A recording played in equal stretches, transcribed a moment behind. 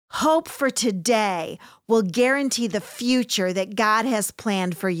Hope for today will guarantee the future that God has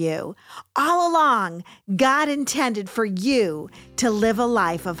planned for you. All along, God intended for you to live a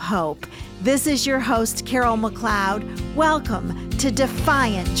life of hope. This is your host, Carol McLeod. Welcome to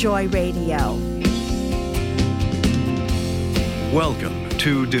Defiant Joy Radio. Welcome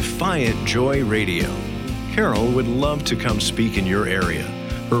to Defiant Joy Radio. Carol would love to come speak in your area.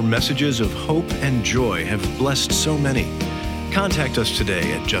 Her messages of hope and joy have blessed so many. Contact us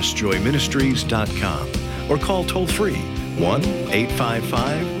today at justjoyministries.com or call toll-free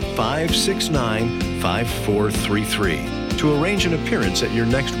 1-855-569-5433 to arrange an appearance at your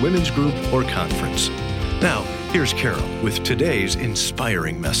next women's group or conference. Now, here's Carol with today's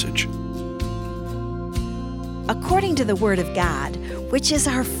inspiring message. According to the Word of God, which is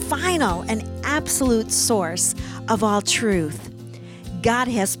our final and absolute source of all truth, God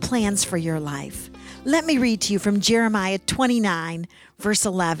has plans for your life. Let me read to you from Jeremiah 29, verse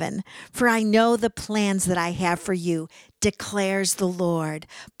 11. For I know the plans that I have for you, declares the Lord,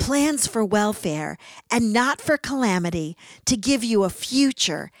 plans for welfare and not for calamity, to give you a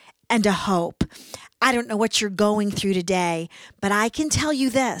future and a hope. I don't know what you're going through today, but I can tell you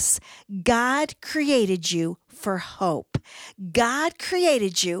this: God created you for hope. God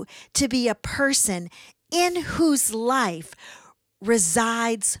created you to be a person in whose life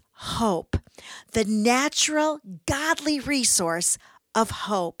resides hope, the natural, godly resource of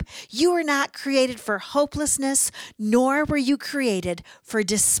hope. You were not created for hopelessness, nor were you created for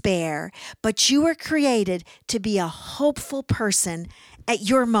despair, but you were created to be a hopeful person at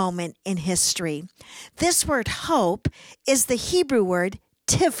your moment in history. This word hope is the Hebrew word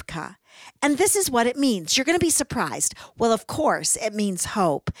tivka. And this is what it means. You're going to be surprised. Well, of course, it means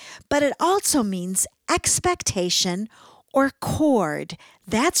hope, but it also means expectation or cord.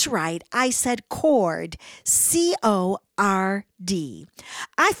 That's right, I said cord, C-O-R-D.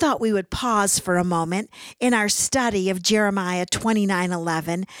 I thought we would pause for a moment in our study of Jeremiah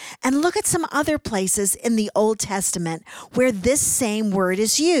 29:11 and look at some other places in the Old Testament where this same word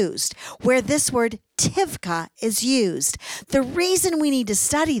is used, where this word tivka is used. The reason we need to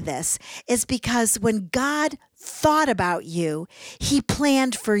study this is because when God thought about you, He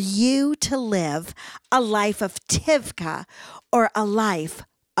planned for you to live a life of tivka, or a life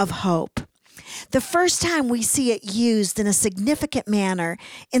of hope. The first time we see it used in a significant manner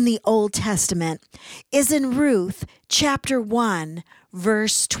in the Old Testament is in Ruth chapter 1,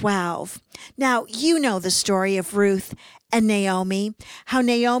 verse 12. Now, you know the story of Ruth and Naomi, how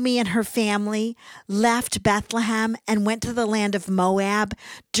Naomi and her family left Bethlehem and went to the land of Moab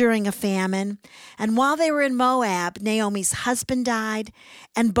during a famine. And while they were in Moab, Naomi's husband died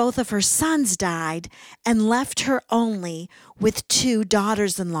and both of her sons died and left her only with 2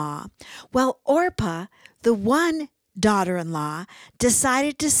 daughters-in-law. Well, Orpah, the one daughter-in-law,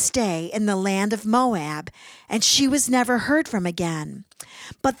 decided to stay in the land of Moab, and she was never heard from again.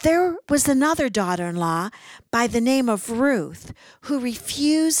 But there was another daughter-in-law by the name of Ruth who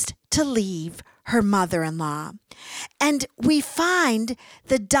refused to leave her mother-in-law. And we find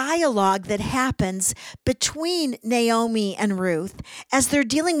the dialogue that happens between Naomi and Ruth as they're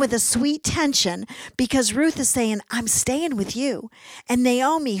dealing with a sweet tension, because Ruth is saying, I'm staying with you. And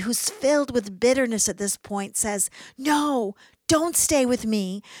Naomi, who's filled with bitterness at this point, says, no, don't stay with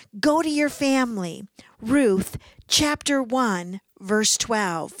me. Go to your family. Ruth chapter 1, verse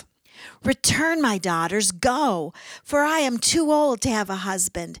 12. Return, my daughters, go, for I am too old to have a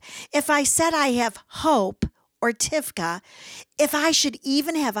husband. If I said I have hope, or tivka, if I should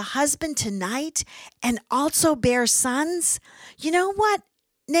even have a husband tonight and also bear sons, you know what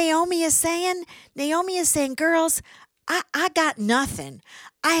Naomi is saying? Naomi is saying, girls, I got nothing.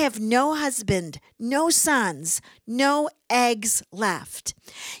 I have no husband, no sons, no eggs left.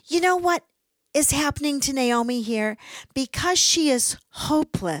 You know what is happening to Naomi here? Because she is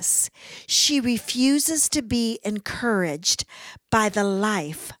hopeless, she refuses to be encouraged by the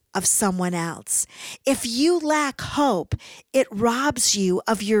life of someone else. If you lack hope, it robs you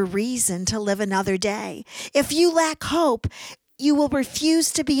of your reason to live another day. If you lack hope, you will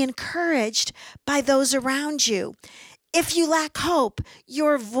refuse to be encouraged by those around you. If you lack hope,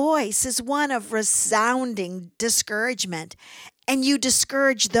 your voice is one of resounding discouragement, and you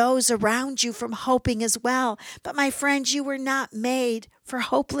discourage those around you from hoping as well. But my friends, you were not made for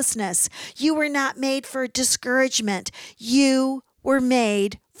hopelessness. You were not made for discouragement. You were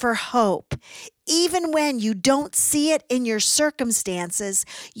made for hope. Even when you don't see it in your circumstances,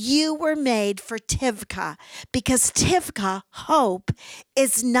 you were made for tivka, because tivka, hope,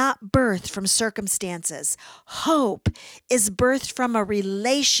 is not birthed from circumstances. Hope is birthed from a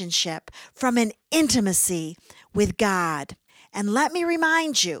relationship, from an intimacy with God. And let me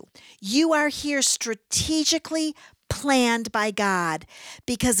remind you, you are here strategically planned by God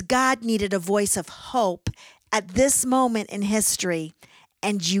because God needed a voice of hope at this moment in history,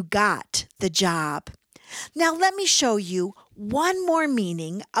 and you got the job. Now let me show you one more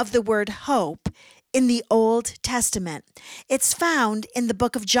meaning of the word hope in the Old Testament. It's found in the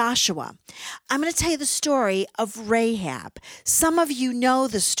book of Joshua. I'm going to tell you the story of Rahab. Some of you know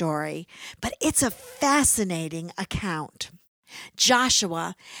the story, but it's a fascinating account.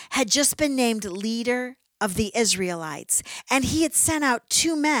 Joshua had just been named leader of the Israelites, and he had sent out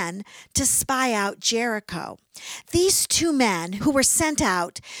 2 men to spy out Jericho. These 2 men who were sent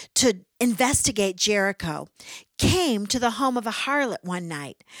out to investigate Jericho came to the home of a harlot one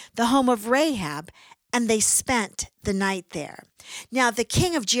night, the home of Rahab, and they spent the night there. Now the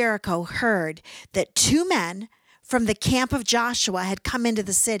king of Jericho heard that 2 men from the camp of Joshua had come into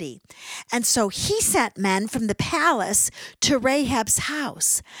the city, and so he sent men from the palace to Rahab's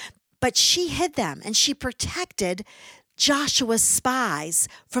house. But she hid them, and she protected Joshua's spies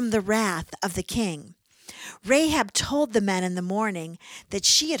from the wrath of the king. Rahab told the men in the morning that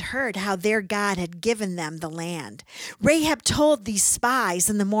she had heard how their God had given them the land. Rahab told these spies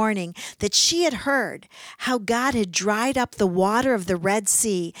in the morning that she had heard how God had dried up the water of the Red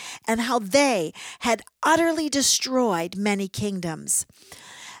Sea and how they had utterly destroyed many kingdoms.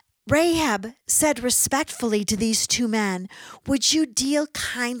 Rahab said respectfully to these 2 men, "Would you deal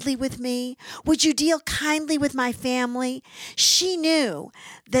kindly with me? Would you deal kindly with my family?" She knew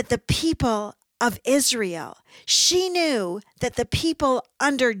that the people of Israel, she knew that the people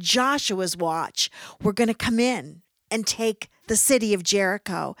under Joshua's watch were going to come in and take the city of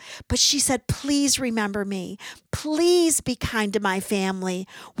Jericho. But she said, "Please remember me. Please be kind to my family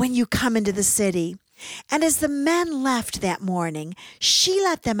when you come into the city." And as the men left that morning, she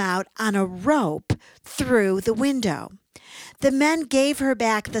let them out on a rope through the window. The men gave her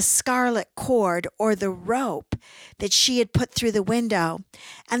back the scarlet cord or the rope that she had put through the window.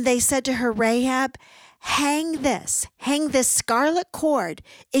 And they said to her, "Rahab, hang this scarlet cord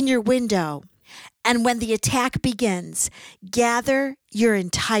in your window. And when the attack begins, gather your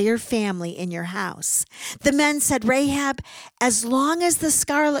entire family in your house." The men said, "Rahab, as long as the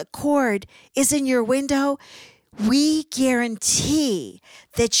scarlet cord is in your window, we guarantee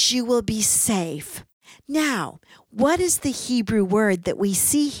that you will be safe." Now, what is the Hebrew word that we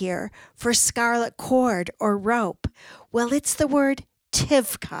see here for scarlet cord or rope? Well, it's the word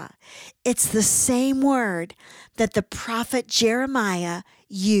tivka. It's the same word that the prophet Jeremiah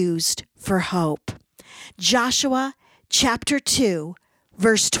used for hope. Joshua chapter 2,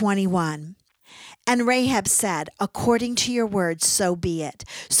 verse 21. And Rahab said, "According to your words, so be it."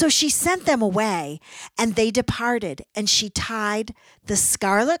 So she sent them away, and they departed, and she tied the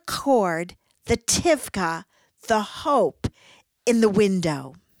scarlet cord, the tivka, the hope, in the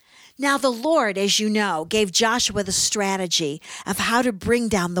window. Now the Lord, as you know, gave Joshua the strategy of how to bring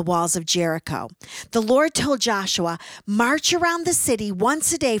down the walls of Jericho. The Lord told Joshua, "March around the city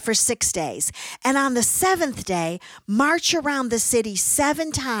once a day for 6 days, and on the 7th day, march around the city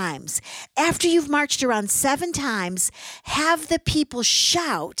 7 times. After you've marched around 7 times, have the people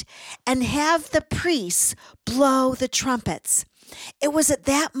shout and have the priests blow the trumpets." It was at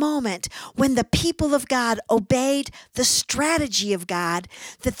that moment when the people of God obeyed the strategy of God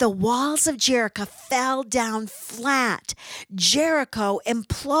that the walls of Jericho fell down flat. Jericho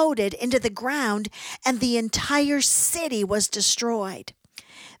imploded into the ground and the entire city was destroyed.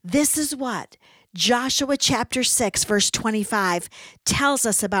 This is what Joshua chapter 6, verse 25 tells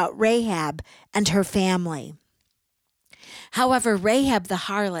us about Rahab and her family. However, Rahab the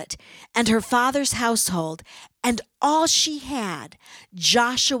harlot and her father's household and all she had,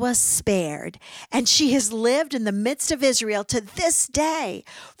 Joshua spared, and she has lived in the midst of Israel to this day,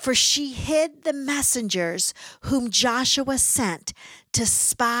 for she hid the messengers whom Joshua sent to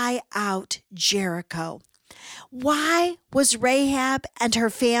spy out Jericho. Why was Rahab and her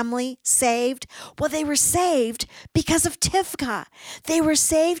family saved? Well, they were saved because of Tivka. They were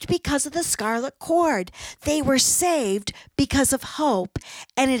saved because of the scarlet cord. They were saved because of hope.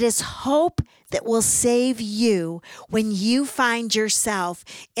 And it is hope that will save you when you find yourself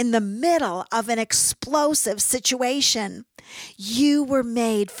in the middle of an explosive situation. You were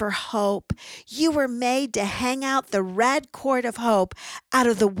made for hope. You were made to hang out the red cord of hope out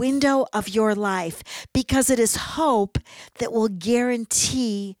of the window of your life, because it is hope that will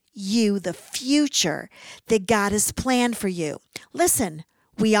guarantee you the future that God has planned for you. Listen,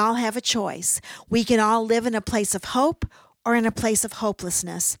 we all have a choice. We can all live in a place of hope or in a place of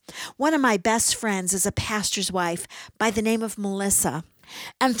hopelessness. One of my best friends is a pastor's wife by the name of Melissa.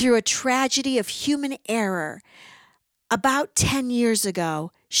 And through a tragedy of human error, About 10 years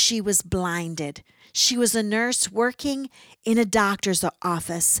ago, she was blinded. She was a nurse working in a doctor's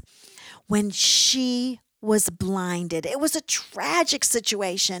office when she was blinded. It was a tragic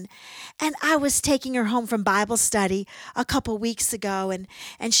situation. And I was taking her home from Bible study a couple weeks ago,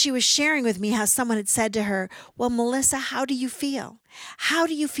 and she was sharing with me how someone had said to her, "Well, Melissa, how do you feel? How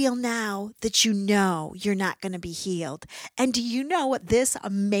do you feel now that you know you're not going to be healed?" And do you know what this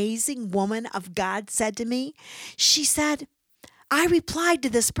amazing woman of God said to me? She said, I replied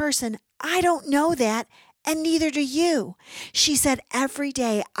to this person, "I don't know that, and neither do you." She said, "Every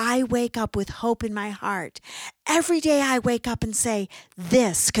day I wake up with hope in my heart. Every day I wake up and say,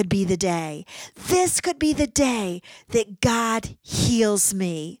 this could be the day. This could be the day that God heals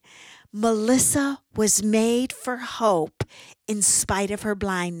me." Melissa was made for hope in spite of her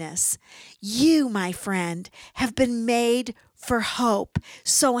blindness. You, my friend, have been made for hope.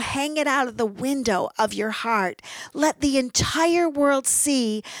 So hang it out of the window of your heart. Let the entire world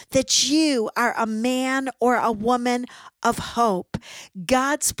see that you are a man or a woman of hope.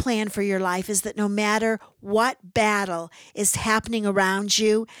 God's plan for your life is that no matter what battle is happening around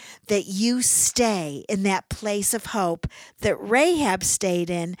you, that you stay in that place of hope that Rahab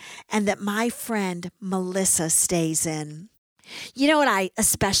stayed in and that my friend Melissa stays in. You know what I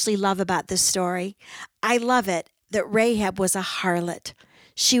especially love about this story? I love it that Rahab was a harlot.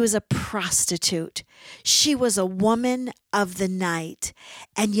 She was a prostitute. She was a woman of the night.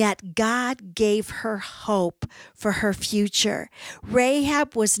 And yet God gave her hope for her future.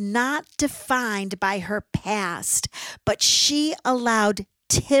 Rahab was not defined by her past, but she allowed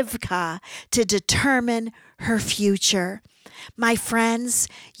Tivka to determine her future. My friends,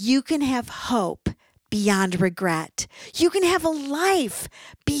 you can have hope beyond regret. You can have a life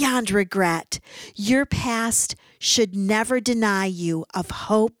beyond regret. Your past should never deny you of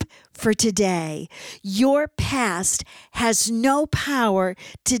hope for today. Your past has no power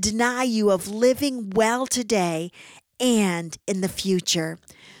to deny you of living well today and in the future.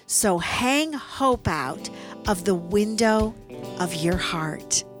 So hang hope out of the window of your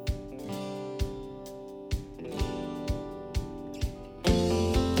heart.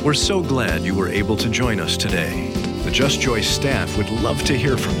 We're so glad you were able to join us today. The Just Joy staff would love to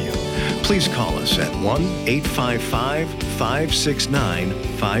hear from you. Please call us at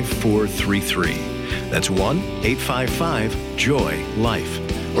 1-855-569-5433. That's 1-855-JOY-LIFE.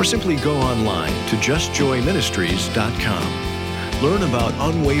 Or simply go online to justjoyministries.com. Learn about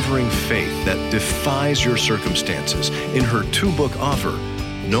unwavering faith that defies your circumstances in her 2-book offer,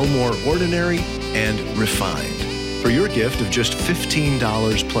 No More Ordinary and Refined, for your gift of just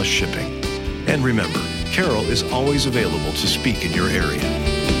 $15 plus shipping. And remember, Carol is always available to speak in your area.